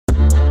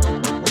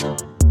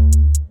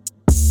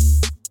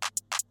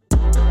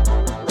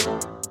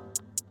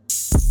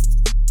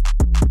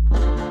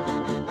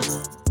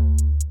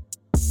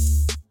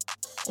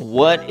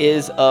What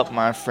is up,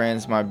 my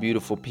friends, my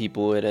beautiful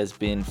people? It has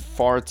been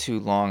far too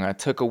long. I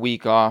took a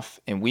week off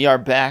and we are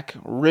back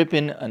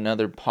ripping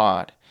another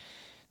pod.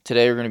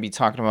 Today, we're going to be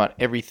talking about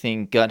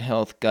everything gut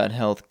health,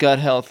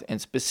 and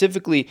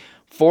specifically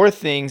 4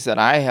 things that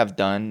I have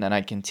done that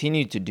I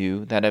continue to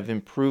do that have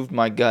improved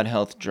my gut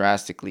health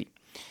drastically.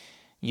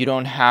 You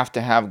don't have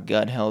to have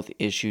gut health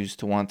issues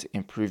to want to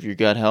improve your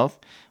gut health.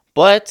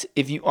 But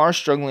if you are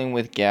struggling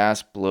with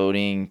gas,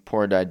 bloating,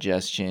 poor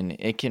digestion,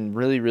 it can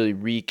really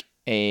wreak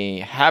a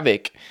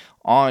havoc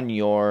on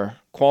your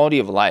quality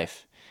of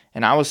life.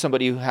 And I was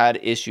somebody who had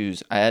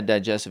issues. I had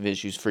digestive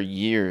issues for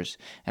years,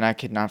 and I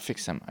could not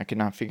fix them. I could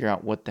not figure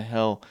out what the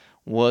hell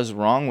was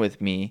wrong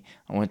with me.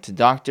 I went to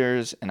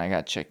doctors, and I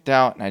got checked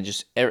out.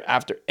 And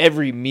after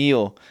every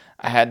meal,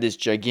 I had this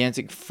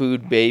gigantic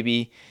food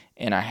baby,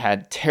 and I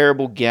had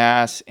terrible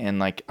gas.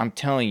 And I'm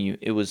telling you,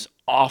 it was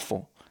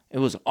awful. It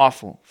was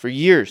awful for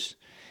years.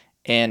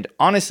 And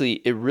honestly,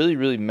 it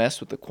really messed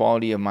with the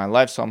quality of my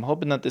life. So I'm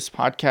hoping that this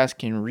podcast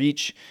can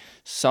reach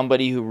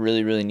somebody who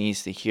really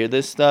needs to hear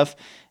this stuff.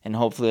 And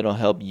hopefully it'll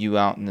help you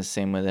out in the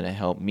same way that it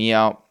helped me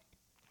out.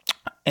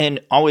 And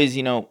always,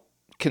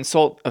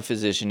 consult a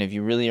physician. If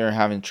you really are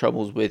having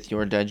troubles with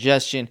your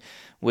digestion,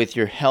 with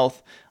your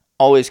health,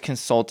 always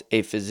consult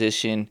a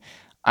physician.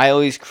 I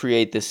always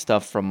create this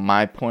stuff from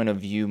my point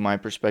of view, my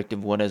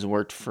perspective, what has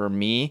worked for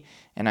me,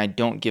 and I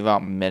don't give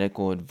out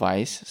medical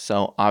advice.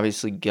 So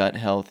obviously gut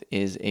health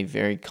is a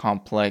very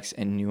complex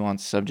and nuanced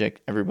subject.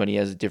 Everybody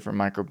has a different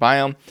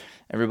microbiome.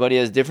 Everybody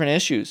has different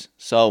issues.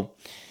 So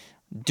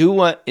do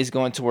what is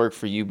going to work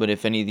for you, but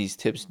if any of these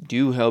tips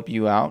do help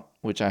you out,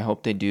 which I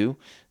hope they do,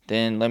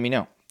 then let me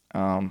know.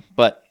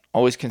 But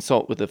always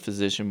consult with a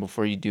physician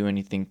before you do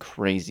anything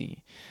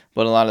crazy.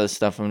 But a lot of the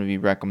stuff I'm going to be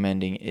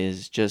recommending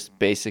is just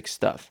basic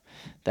stuff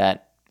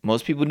that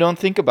most people don't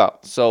think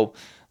about. So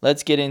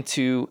let's get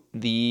into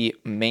the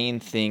main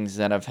things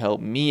that have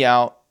helped me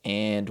out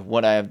and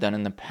what I have done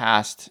in the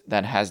past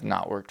that has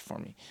not worked for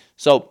me.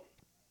 So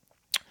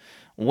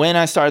when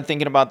I started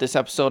thinking about this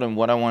episode and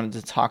what I wanted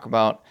to talk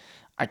about,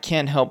 I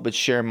can't help but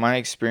share my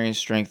experience,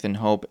 strength, and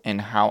hope, and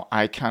how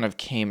I kind of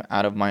came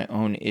out of my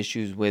own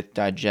issues with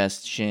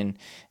digestion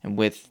and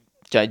with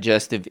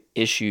digestive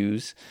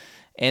issues.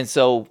 And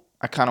so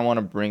I kind of want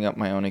to bring up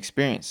my own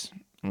experience.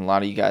 And a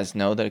lot of you guys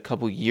know that a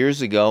couple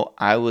years ago,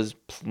 I was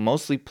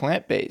mostly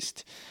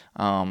plant-based.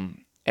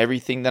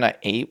 Everything that I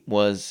ate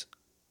was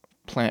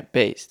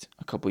plant-based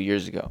a couple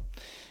years ago.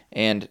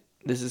 And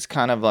this is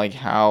kind of like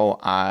how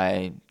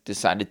I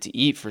decided to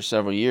eat for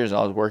several years.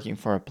 I was working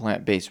for a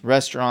plant-based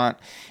restaurant,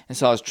 and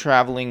so I was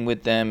traveling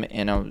with them,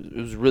 and it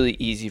was really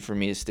easy for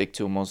me to stick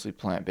to a mostly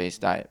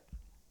plant-based diet.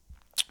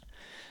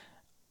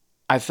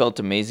 I felt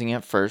amazing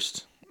at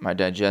first. My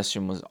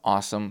digestion was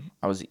awesome.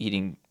 I was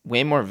eating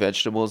way more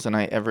vegetables than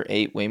I ever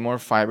ate, way more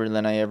fiber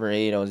than I ever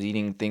ate. I was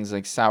eating things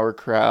like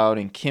sauerkraut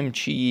and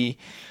kimchi,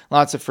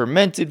 lots of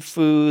fermented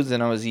foods,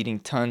 and I was eating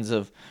tons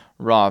of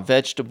raw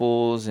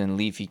vegetables and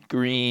leafy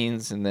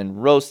greens and then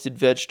roasted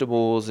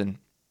vegetables, and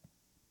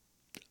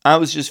I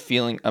was just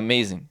feeling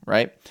amazing,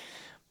 right?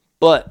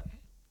 But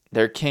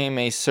there came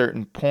a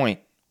certain point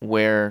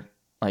where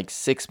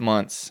 6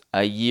 months,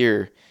 a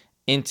year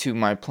into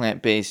my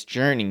plant-based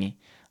journey,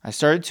 I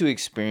started to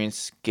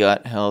experience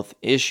gut health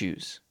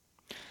issues.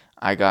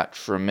 I got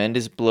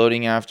tremendous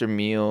bloating after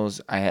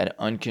meals. I had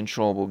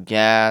uncontrollable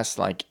gas.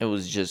 It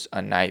was just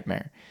a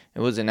nightmare.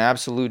 It was an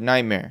absolute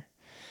nightmare.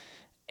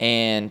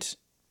 And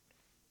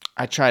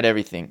I tried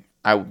everything.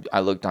 I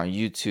looked on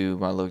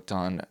YouTube. I looked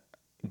on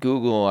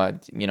Google.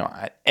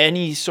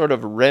 Any sort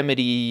of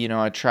remedy.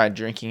 I tried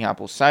drinking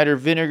apple cider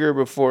vinegar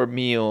before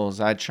meals.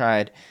 I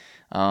tried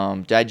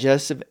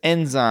digestive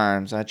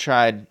enzymes. I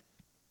tried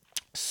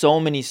so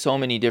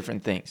many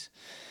different things.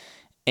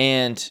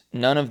 And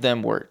none of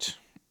them worked,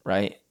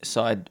 right?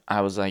 So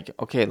I was like,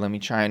 okay, let me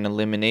try an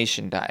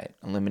elimination diet.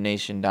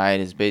 Elimination diet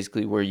is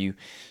basically where you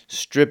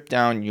strip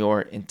down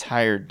your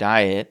entire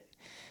diet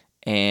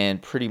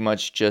and pretty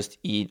much just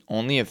eat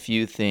only a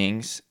few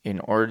things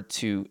in order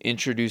to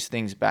introduce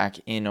things back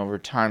in over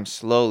time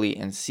slowly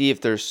and see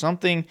if there's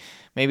something,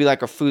 maybe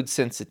like a food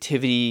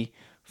sensitivity,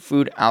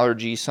 food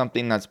allergy,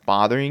 something that's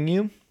bothering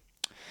you.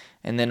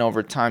 And then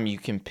over time you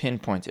can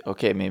pinpoint it.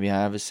 Okay, maybe I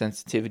have a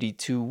sensitivity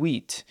to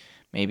wheat.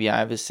 Maybe I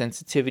have a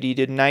sensitivity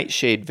to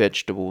nightshade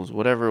vegetables,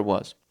 whatever it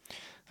was.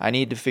 I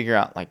need to figure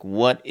out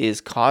what is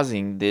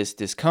causing this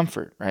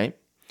discomfort, right?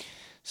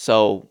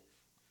 So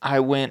I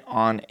went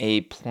on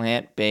a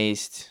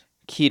plant-based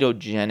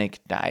ketogenic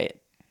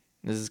diet.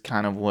 This is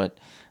kind of what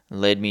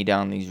led me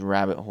down these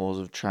rabbit holes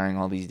of trying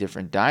all these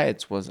different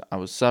diets. Was I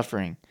was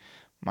suffering.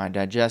 My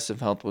digestive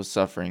health was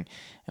suffering.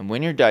 And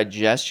when your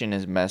digestion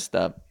is messed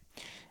up,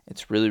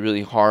 it's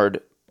really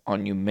hard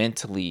on you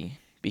mentally,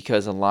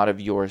 because a lot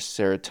of your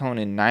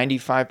serotonin,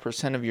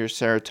 95% of your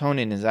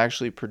serotonin is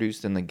actually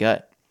produced in the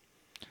gut.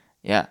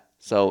 Yeah.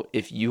 So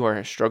if you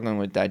are struggling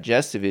with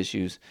digestive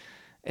issues,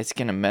 it's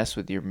going to mess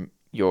with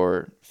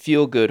your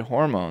feel-good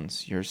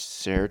hormones, your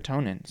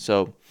serotonin.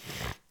 So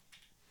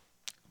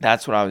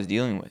that's what I was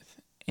dealing with.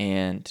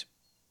 And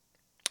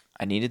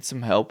I needed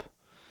some help.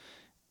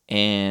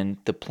 And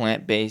the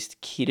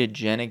plant-based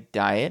ketogenic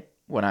diet,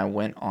 when I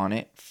went on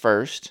it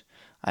first,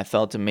 I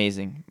felt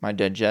amazing. My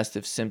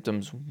digestive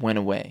symptoms went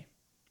away.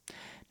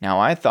 Now,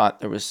 I thought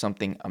there was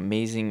something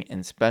amazing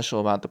and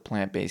special about the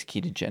plant-based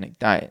ketogenic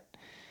diet.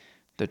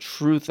 The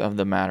truth of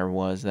the matter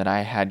was that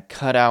I had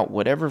cut out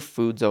whatever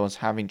foods I was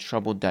having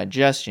trouble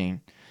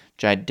digesting,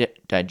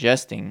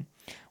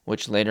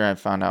 which later I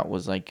found out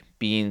was like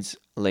beans,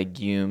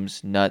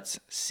 legumes, nuts,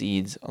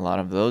 seeds, a lot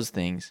of those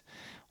things.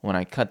 When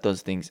I cut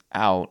those things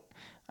out,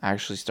 I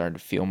actually started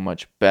to feel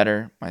much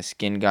better. My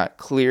skin got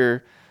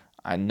clear.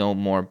 I no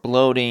more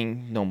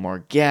bloating, no more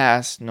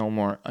gas, no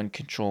more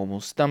uncontrollable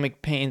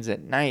stomach pains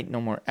at night,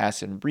 no more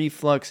acid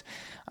reflux.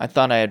 I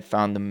thought I had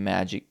found the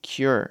magic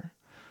cure.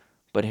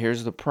 But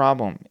here's the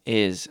problem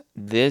is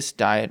this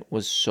diet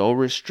was so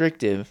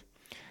restrictive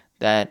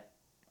that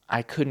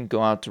I couldn't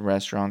go out to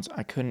restaurants.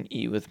 I couldn't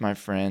eat with my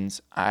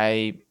friends.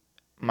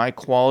 My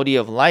quality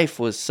of life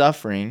was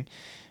suffering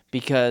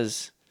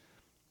because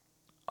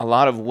a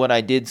lot of what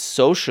I did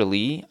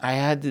socially, I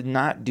had to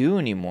not do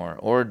anymore,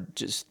 or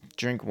just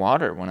drink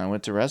water when I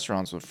went to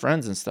restaurants with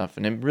friends and stuff.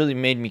 And it really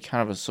made me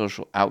kind of a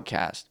social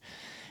outcast.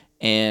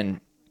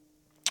 And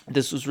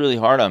this was really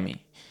hard on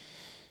me.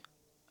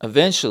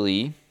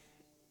 Eventually,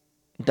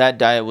 that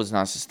diet was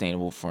not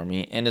sustainable for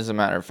me. And as a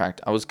matter of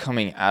fact, I was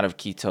coming out of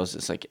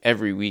ketosis like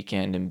every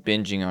weekend and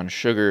binging on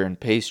sugar and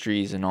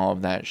pastries and all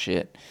of that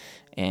shit.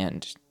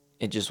 And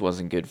it just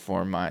wasn't good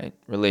for my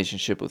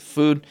relationship with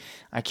food.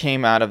 I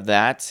came out of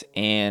that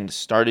and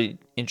started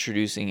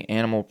introducing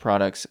animal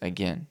products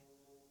again.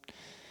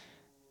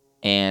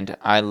 And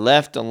I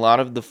left a lot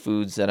of the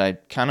foods that I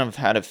kind of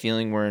had a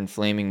feeling were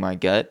inflaming my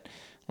gut,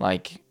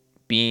 like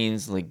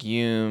beans,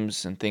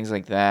 legumes, and things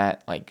like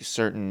that, like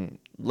certain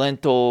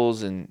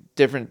lentils and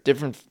different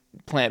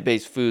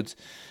plant-based foods.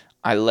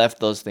 I left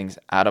those things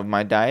out of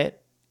my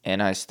diet,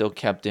 and I still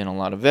kept in a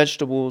lot of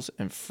vegetables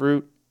and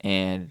fruit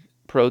and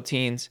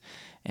proteins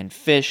and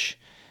fish,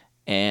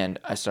 and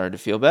I started to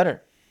feel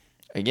better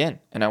again.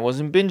 And I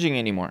wasn't binging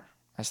anymore.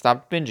 I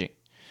stopped binging.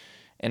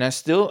 And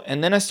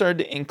then I started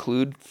to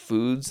include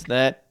foods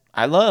that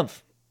I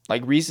love,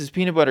 like Reese's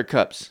peanut butter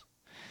cups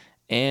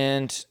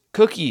and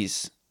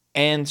cookies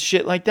and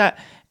shit like that.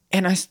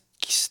 And I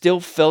still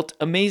felt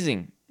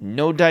amazing.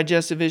 No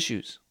digestive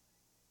issues.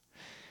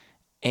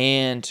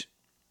 And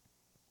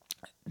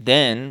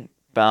then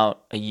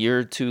about a year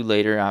or two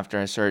later, after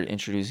I started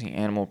introducing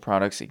animal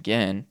products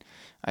again,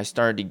 I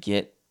started to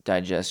get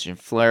digestion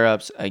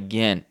flare-ups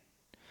again.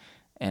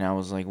 And I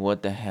was like,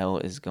 what the hell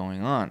is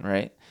going on,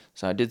 right?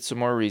 So I did some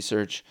more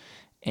research,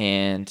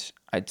 and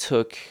I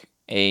took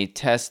a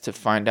test to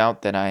find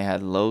out that I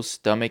had low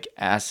stomach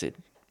acid.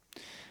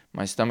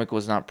 My stomach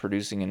was not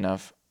producing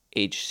enough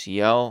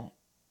HCl,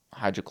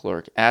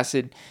 hydrochloric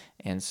acid,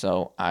 and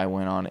so I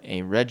went on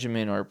a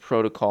regimen or a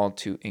protocol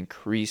to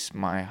increase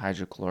my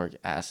hydrochloric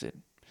acid.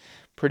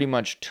 Pretty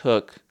much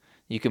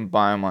you can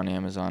buy them on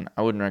Amazon.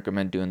 I wouldn't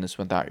recommend doing this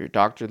without your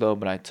doctor though,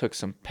 but I took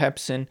some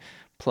Pepsin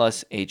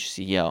plus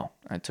HCl.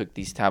 I took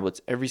these tablets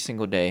every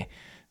single day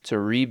to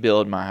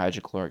rebuild my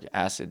hydrochloric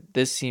acid.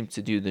 This seemed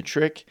to do the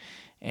trick,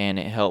 and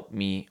it helped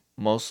me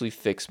mostly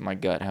fix my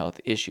gut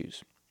health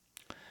issues.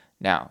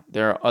 Now,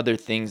 there are other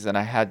things that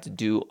I had to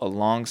do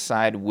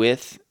alongside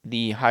with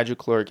the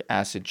hydrochloric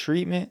acid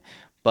treatment,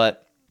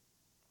 but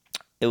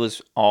it was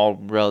all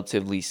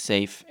relatively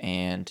safe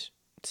and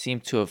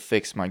seemed to have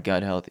fixed my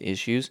gut health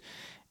issues.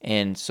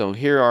 And so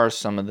here are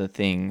some of the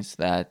things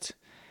that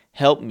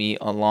helped me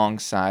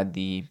alongside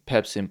the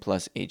Pepsin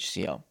plus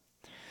HCl.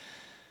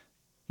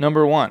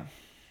 Number 1,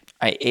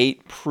 I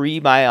ate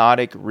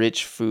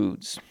prebiotic-rich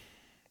foods.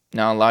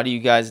 Now, a lot of you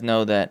guys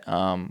know that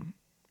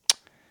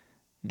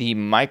the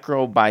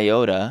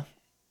microbiota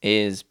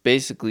is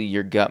basically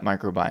your gut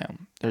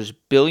microbiome. There's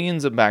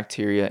billions of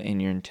bacteria in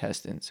your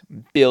intestines.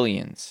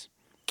 Billions.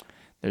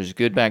 There's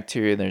good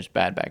bacteria, there's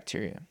bad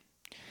bacteria.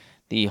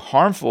 The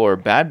harmful or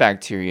bad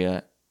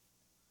bacteria,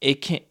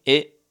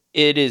 it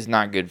is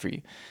not good for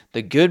you.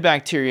 The good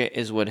bacteria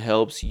is what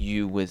helps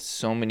you with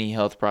so many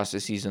health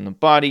processes in the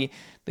body.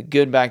 The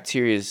good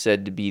bacteria is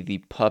said to be the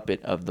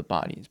puppet of the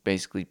body. It's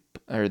basically,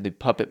 or the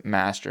puppet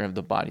master of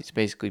the body. It's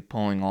basically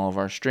pulling all of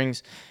our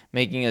strings,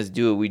 making us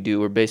do what we do.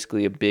 We're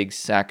basically a big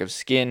sack of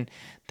skin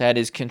that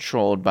is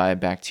controlled by a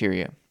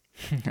bacteria.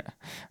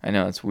 I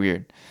know, it's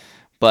weird.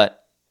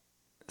 But,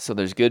 so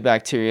there's good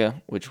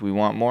bacteria, which we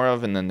want more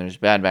of, and then there's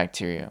bad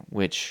bacteria,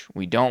 which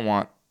we don't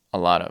want a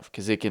lot of,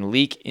 because it can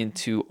leak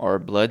into our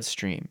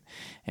bloodstream.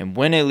 And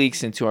when it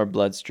leaks into our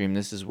bloodstream,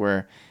 this is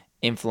where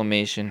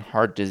inflammation,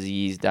 heart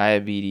disease,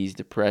 diabetes,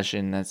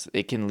 depression,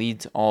 it can lead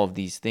to all of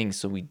these things.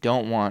 So we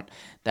don't want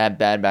that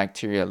bad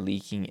bacteria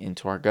leaking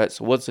into our gut.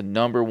 So what's the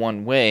number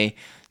one way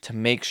to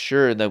make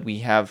sure that we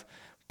have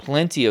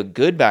plenty of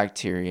good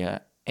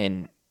bacteria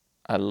and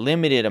a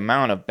limited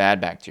amount of bad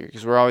bacteria?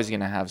 Because we're always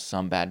going to have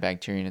some bad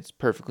bacteria, and it's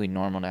perfectly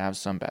normal to have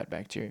some bad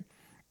bacteria.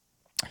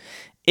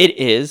 It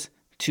is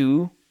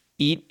to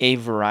eat a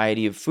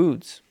variety of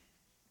foods.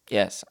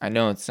 Yes, I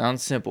know it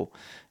sounds simple.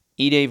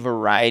 Eat a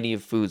variety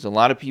of foods. A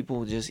lot of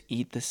people just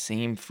eat the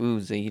same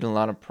foods. They eat a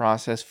lot of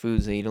processed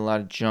foods. They eat a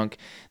lot of junk.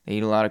 They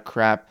eat a lot of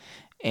crap.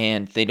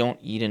 And they don't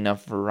eat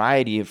enough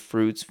variety of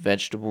fruits,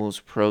 vegetables,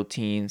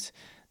 proteins,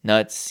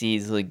 nuts,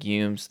 seeds,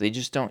 legumes. They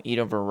just don't eat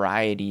a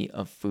variety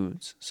of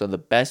foods. So the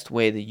best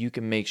way that you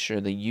can make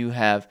sure that you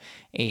have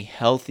a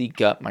healthy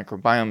gut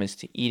microbiome is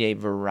to eat a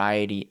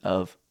variety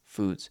of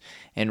foods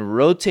and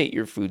rotate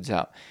your foods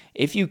out.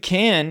 If you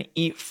can,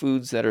 eat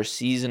foods that are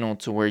seasonal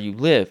to where you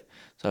live.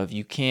 So if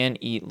you can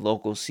eat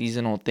local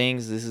seasonal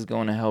things, this is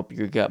going to help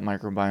your gut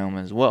microbiome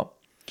as well.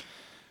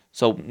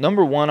 So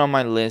number one on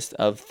my list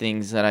of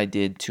things that I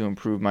did to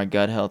improve my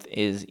gut health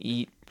is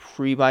eat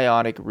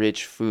prebiotic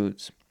rich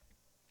foods.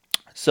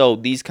 So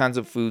these kinds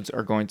of foods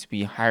are going to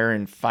be higher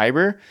in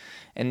fiber,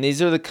 and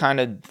these are the kind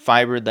of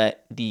fiber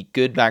that the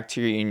good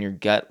bacteria in your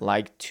gut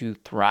like to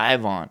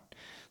thrive on.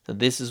 So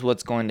this is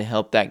what's going to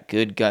help that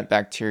good gut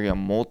bacteria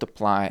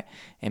multiply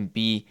and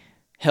be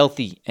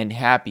healthy and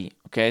happy.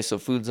 Okay, so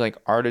foods like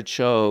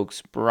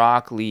artichokes,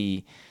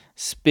 broccoli,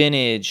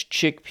 spinach,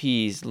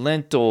 chickpeas,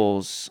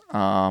 lentils,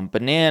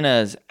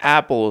 bananas,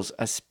 apples,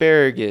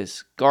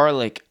 asparagus,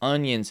 garlic,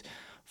 onions.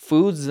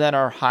 Foods that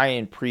are high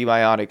in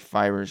prebiotic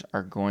fibers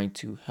are going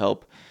to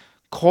help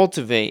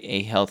cultivate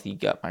a healthy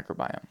gut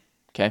microbiome.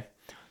 Okay,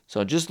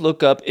 so just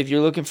look up, if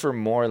you're looking for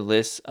more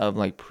lists of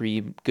like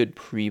good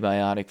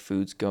prebiotic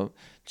foods, go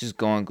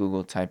on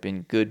Google, type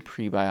in good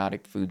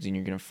prebiotic foods, and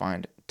you're going to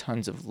find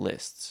tons of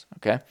lists.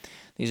 Okay,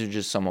 these are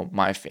just some of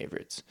my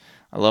favorites.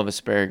 I love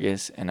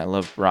asparagus and I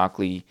love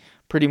broccoli.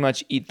 Pretty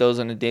much eat those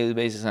on a daily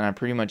basis, and I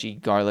pretty much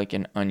eat garlic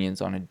and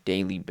onions on a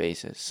daily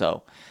basis.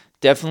 So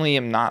definitely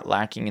am not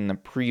lacking in the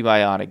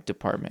prebiotic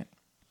department.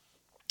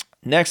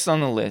 Next on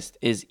the list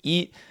is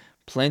eat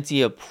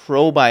plenty of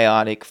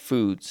probiotic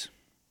foods.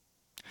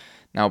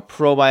 Now,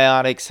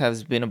 probiotics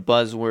has been a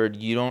buzzword.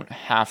 You don't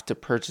have to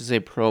purchase a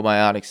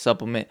probiotic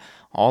supplement,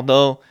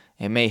 although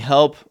it may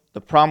help.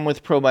 The problem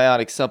with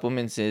probiotic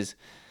supplements is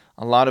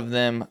a lot of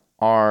them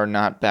are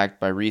not backed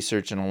by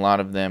research, and a lot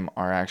of them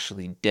are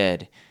actually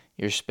dead.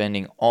 You're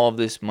spending all of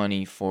this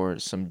money for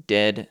some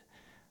dead,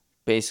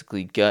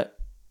 basically gut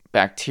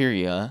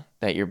bacteria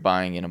that you're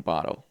buying in a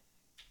bottle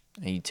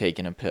and you take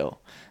in a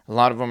pill. A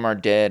lot of them are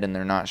dead and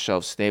they're not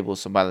shelf stable,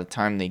 so by the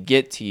time they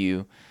get to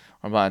you,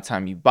 or by the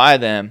time you buy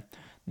them,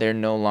 they're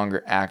no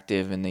longer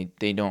active and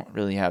they don't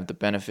really have the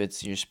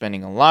benefits. You're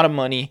spending a lot of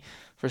money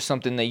for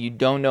something that you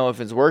don't know if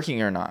it's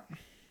working or not,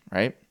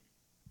 right?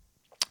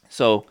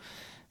 So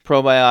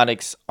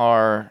probiotics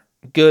are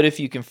good if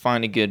you can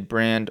find a good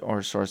brand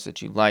or source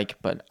that you like,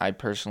 but I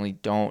personally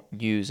don't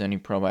use any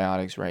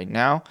probiotics right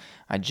now.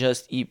 I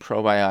just eat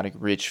probiotic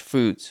rich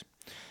foods.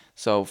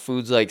 So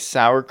foods like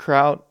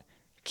sauerkraut,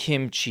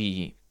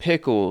 kimchi,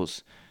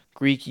 pickles,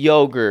 Greek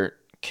yogurt,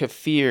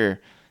 kefir,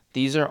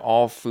 these are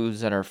all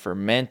foods that are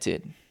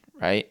fermented,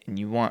 right? And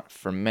you want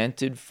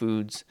fermented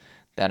foods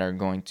that are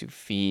going to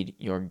feed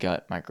your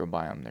gut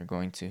microbiome. They're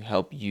going to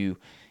help you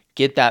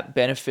get that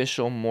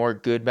beneficial, more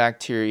good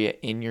bacteria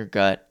in your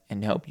gut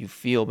and help you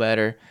feel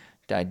better,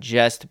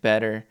 digest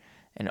better,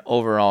 and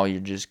overall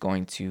you're just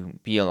going to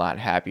be a lot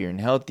happier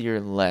and healthier,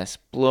 less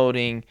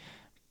bloating,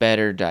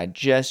 better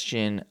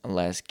digestion,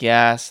 less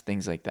gas,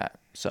 things like that.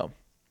 So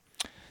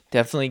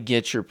definitely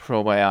get your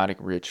probiotic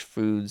rich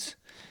foods.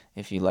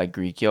 If you like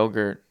Greek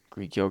yogurt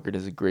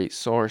is a great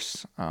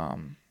source.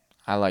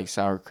 I like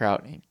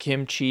sauerkraut and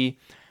kimchi.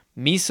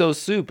 Miso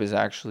soup is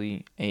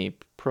actually a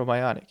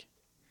probiotic,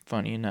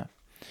 funny enough,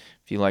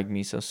 if you like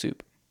miso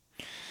soup.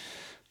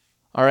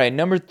 All right,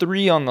 number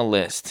 3 on the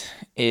list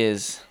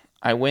is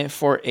I went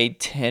for a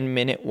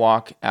 10-minute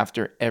walk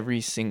after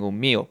every single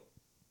meal.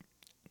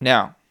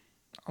 Now,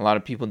 a lot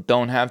of people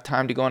don't have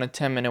time to go on a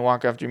 10-minute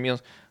walk after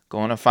meals. Go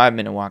on a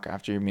 5-minute walk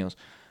after your meals.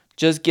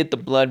 Just get the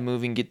blood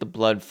moving, get the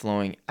blood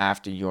flowing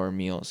after your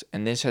meals.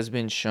 And this has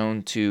been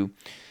shown to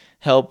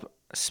help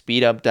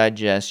speed up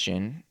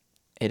digestion.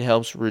 It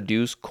helps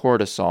reduce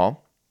cortisol,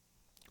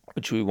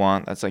 which we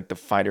want. That's like the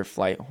fight or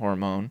flight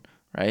hormone,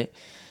 right?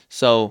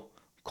 So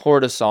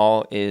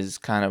cortisol is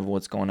kind of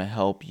what's going to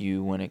help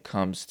you when it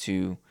comes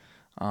to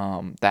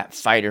that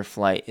fight or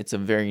flight. It's a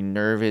very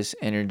nervous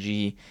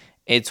energy.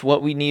 It's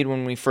what we need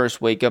when we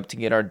first wake up to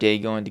get our day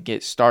going, to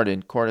get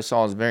started.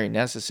 Cortisol is very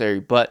necessary,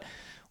 but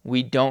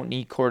we don't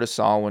need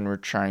cortisol when we're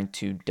trying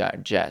to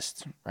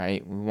digest,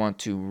 right? We want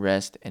to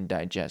rest and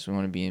digest. We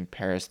want to be in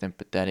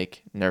parasympathetic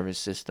nervous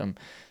system.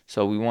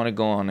 So we want to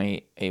go on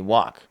a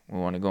walk. We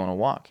want to go on a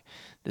walk.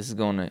 This is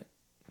going to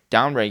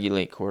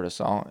downregulate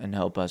cortisol and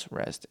help us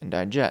rest and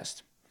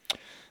digest.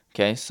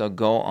 Okay, so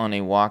go on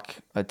a walk,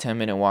 a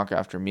 10-minute walk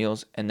after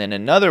meals. And then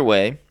another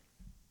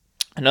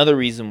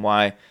reason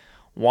why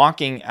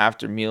walking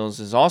after meals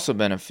is also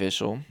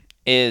beneficial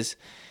is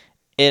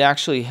it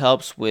actually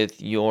helps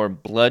with your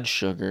blood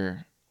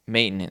sugar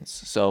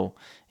maintenance. So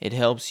it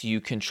helps you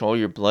control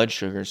your blood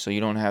sugar so you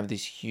don't have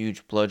this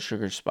huge blood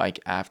sugar spike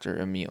after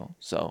a meal.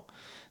 So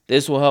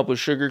this will help with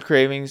sugar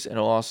cravings.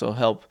 It'll also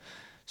help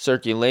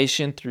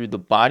circulation through the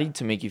body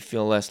to make you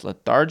feel less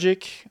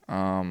lethargic.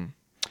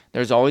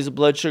 There's always a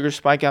blood sugar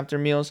spike after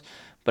meals,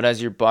 But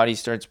as your body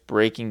starts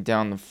breaking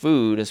down the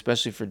food,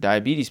 especially for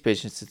diabetes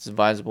patients, it's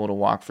advisable to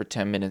walk for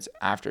 10 minutes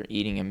after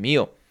eating a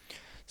meal.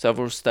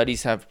 Several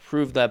studies have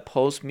proved that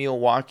post-meal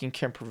walking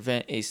can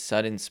prevent a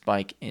sudden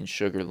spike in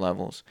sugar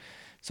levels.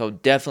 So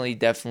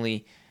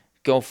definitely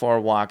go for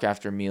a walk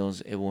after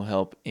meals. It will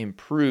help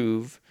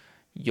improve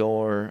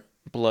your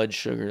blood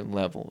sugar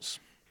levels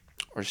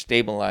or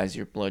stabilize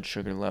your blood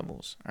sugar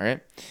levels. All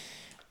right.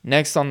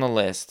 Next on the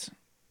list,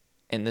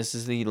 and this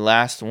is the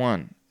last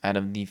one out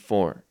of the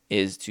 4,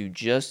 is to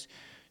just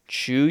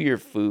chew your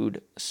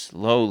food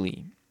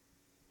slowly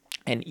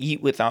and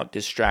eat without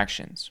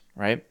distractions,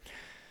 right?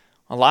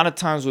 A lot of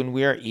times when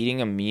we are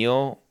eating a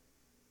meal,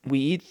 we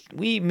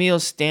eat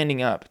meals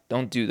standing up.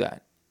 Don't do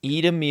that.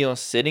 Eat a meal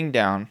sitting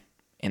down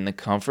in the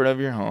comfort of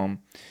your home,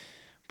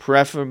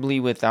 preferably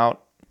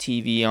without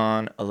TV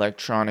on,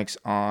 electronics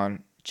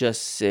on.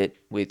 Just sit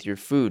with your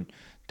food.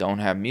 Don't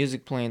have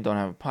music playing. Don't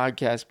have a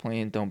podcast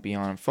playing. Don't be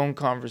on a phone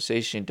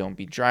conversation. Don't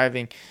be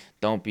driving.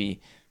 Don't be,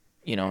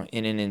 in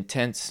an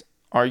intense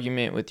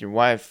argument with your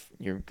wife,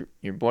 your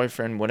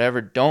boyfriend,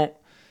 whatever. Don't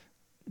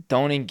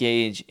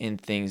engage in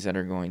things that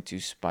are going to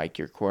spike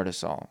your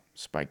cortisol,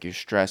 spike your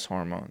stress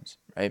hormones,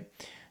 right?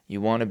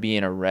 You want to be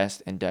in a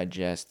rest and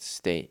digest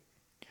state.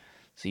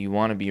 So you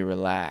want to be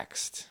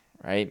relaxed,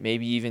 right?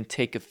 Maybe even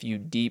take a few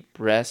deep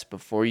breaths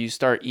before you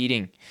start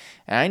eating.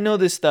 And I know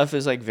this stuff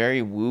is like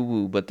very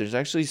woo-woo, but there's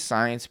actually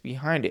science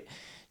behind it.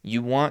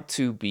 You want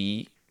to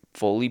be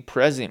fully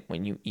present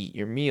when you eat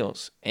your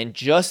meals. And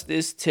just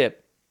this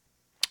tip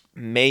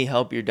may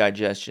help your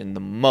digestion the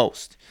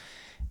most.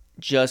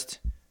 Just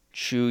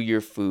chew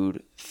your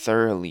food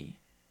thoroughly.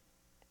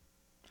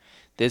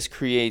 This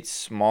creates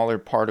smaller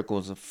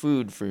particles of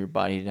food for your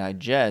body to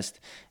digest.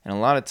 And a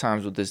lot of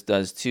times what this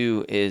does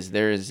too is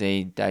there is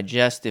a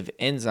digestive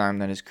enzyme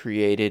that is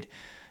created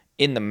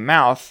in the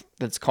mouth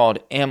that's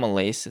called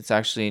amylase. It's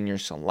actually in your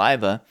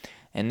saliva.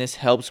 And this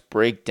helps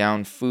break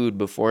down food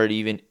before it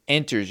even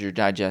enters your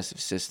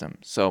digestive system.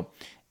 So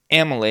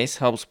amylase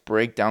helps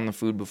break down the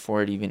food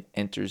before it even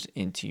enters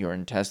into your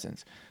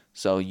intestines.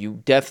 So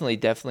you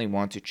definitely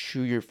want to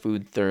chew your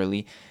food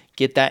thoroughly.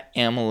 Get that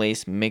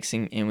amylase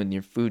mixing in with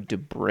your food to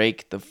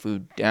break the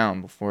food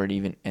down before it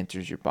even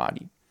enters your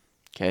body.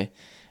 Okay?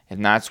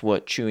 And that's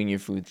what chewing your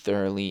food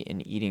thoroughly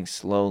and eating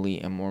slowly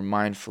and more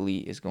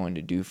mindfully is going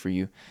to do for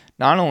you.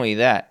 Not only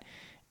that,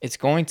 it's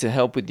going to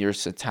help with your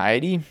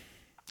satiety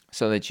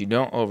so that you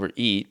don't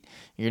overeat.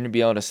 You're going to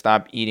be able to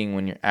stop eating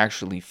when you're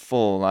actually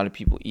full. A lot of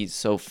people eat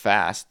so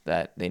fast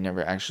that they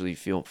never actually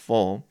feel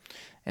full.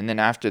 And then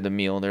after the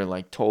meal, they're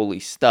like totally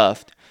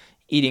stuffed.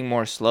 Eating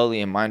more slowly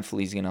and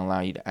mindfully is going to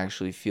allow you to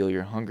actually feel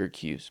your hunger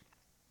cues.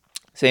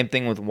 Same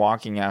thing with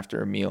walking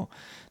after a meal.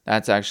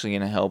 That's actually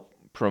going to help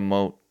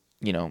promote,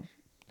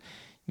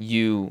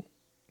 you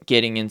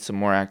getting in some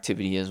more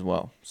activity as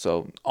well.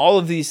 So all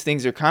of these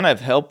things are kind of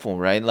helpful,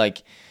 right?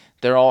 Like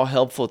they're all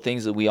helpful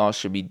things that we all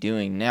should be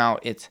doing. Now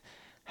it's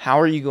how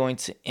are you going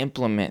to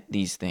implement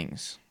these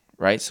things,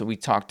 right? So we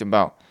talked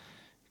about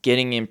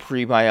getting in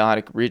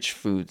prebiotic-rich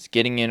foods,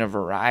 getting in a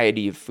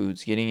variety of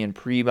foods, getting in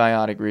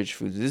prebiotic-rich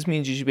foods. This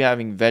means you should be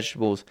having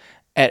vegetables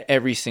at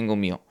every single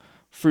meal,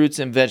 fruits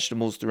and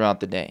vegetables throughout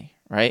the day,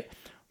 right?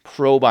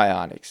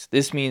 Probiotics.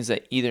 This means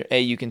that either A,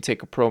 you can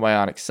take a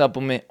probiotic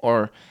supplement,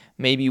 or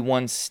maybe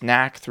one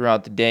snack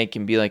throughout the day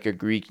can be like a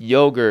Greek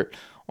yogurt,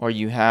 or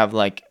you have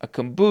like a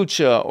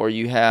kombucha, or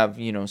you have,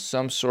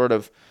 some sort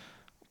of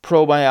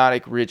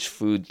probiotic-rich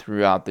food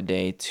throughout the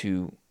day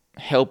to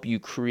help you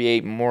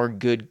create more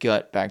good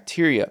gut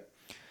bacteria.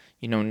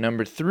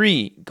 Number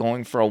 3,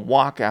 going for a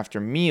walk after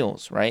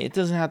meals, right? It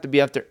doesn't have to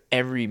be after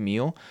every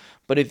meal,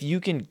 but if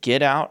you can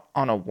get out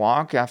on a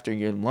walk after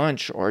your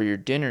lunch or your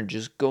dinner,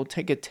 just go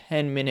take a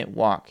 10-minute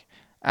walk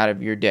out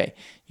of your day.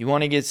 You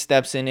want to get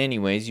steps in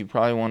anyways. You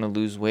probably want to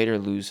lose weight or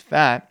lose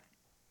fat.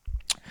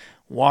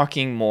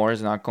 Walking more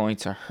is not going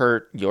to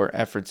hurt your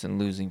efforts in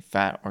losing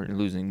fat or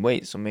losing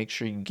weight. So make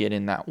sure you get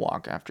in that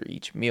walk after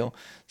each meal.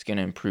 It's going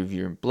to improve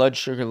your blood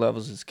sugar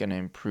levels. It's going to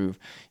improve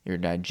your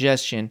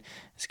digestion.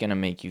 It's going to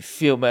make you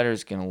feel better.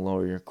 It's going to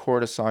lower your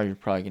cortisol. You're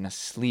probably going to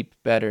sleep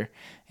better.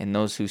 And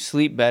those who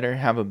sleep better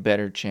have a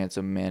better chance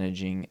of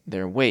managing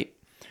their weight.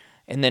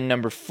 And then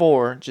number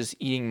 4, just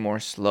eating more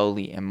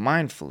slowly and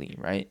mindfully,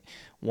 right?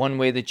 One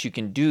way that you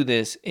can do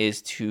this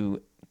is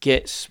to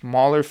get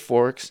smaller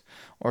forks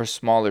or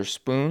smaller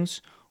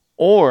spoons,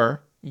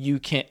 or you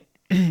can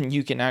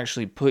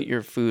actually put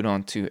your food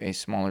onto a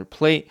smaller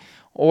plate,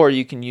 or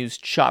you can use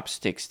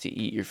chopsticks to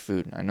eat your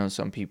food. I know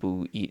some people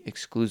who eat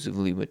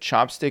exclusively with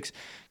chopsticks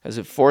because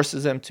it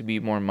forces them to be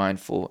more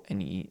mindful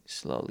and eat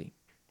slowly.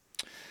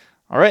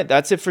 All right,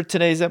 that's it for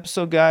today's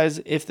episode,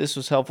 guys. If this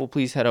was helpful,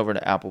 please head over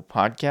to Apple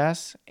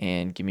Podcasts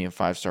and give me a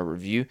 5-star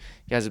review.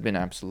 You guys have been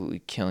absolutely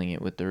killing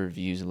it with the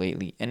reviews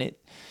lately, and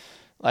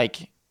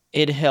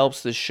it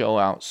helps the show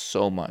out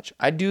so much.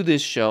 I do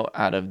this show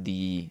out of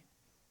the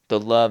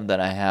love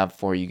that I have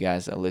for you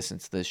guys that listen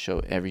to this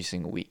show every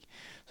single week.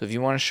 So if you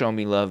want to show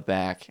me love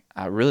back,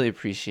 I really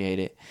appreciate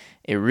it.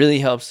 It really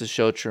helps the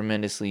show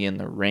tremendously in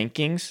the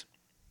rankings.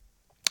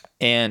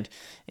 And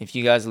if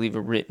you guys leave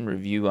a written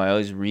review, I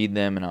always read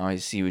them and I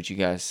always see what you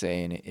guys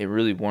say. And it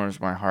really warms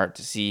my heart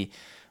to see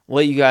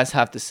what you guys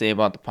have to say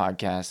about the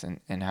podcast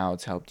and how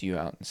it's helped you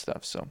out and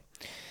stuff. So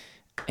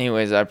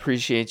anyways, I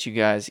appreciate you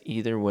guys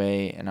either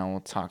way, and I will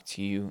talk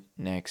to you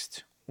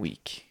next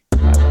week.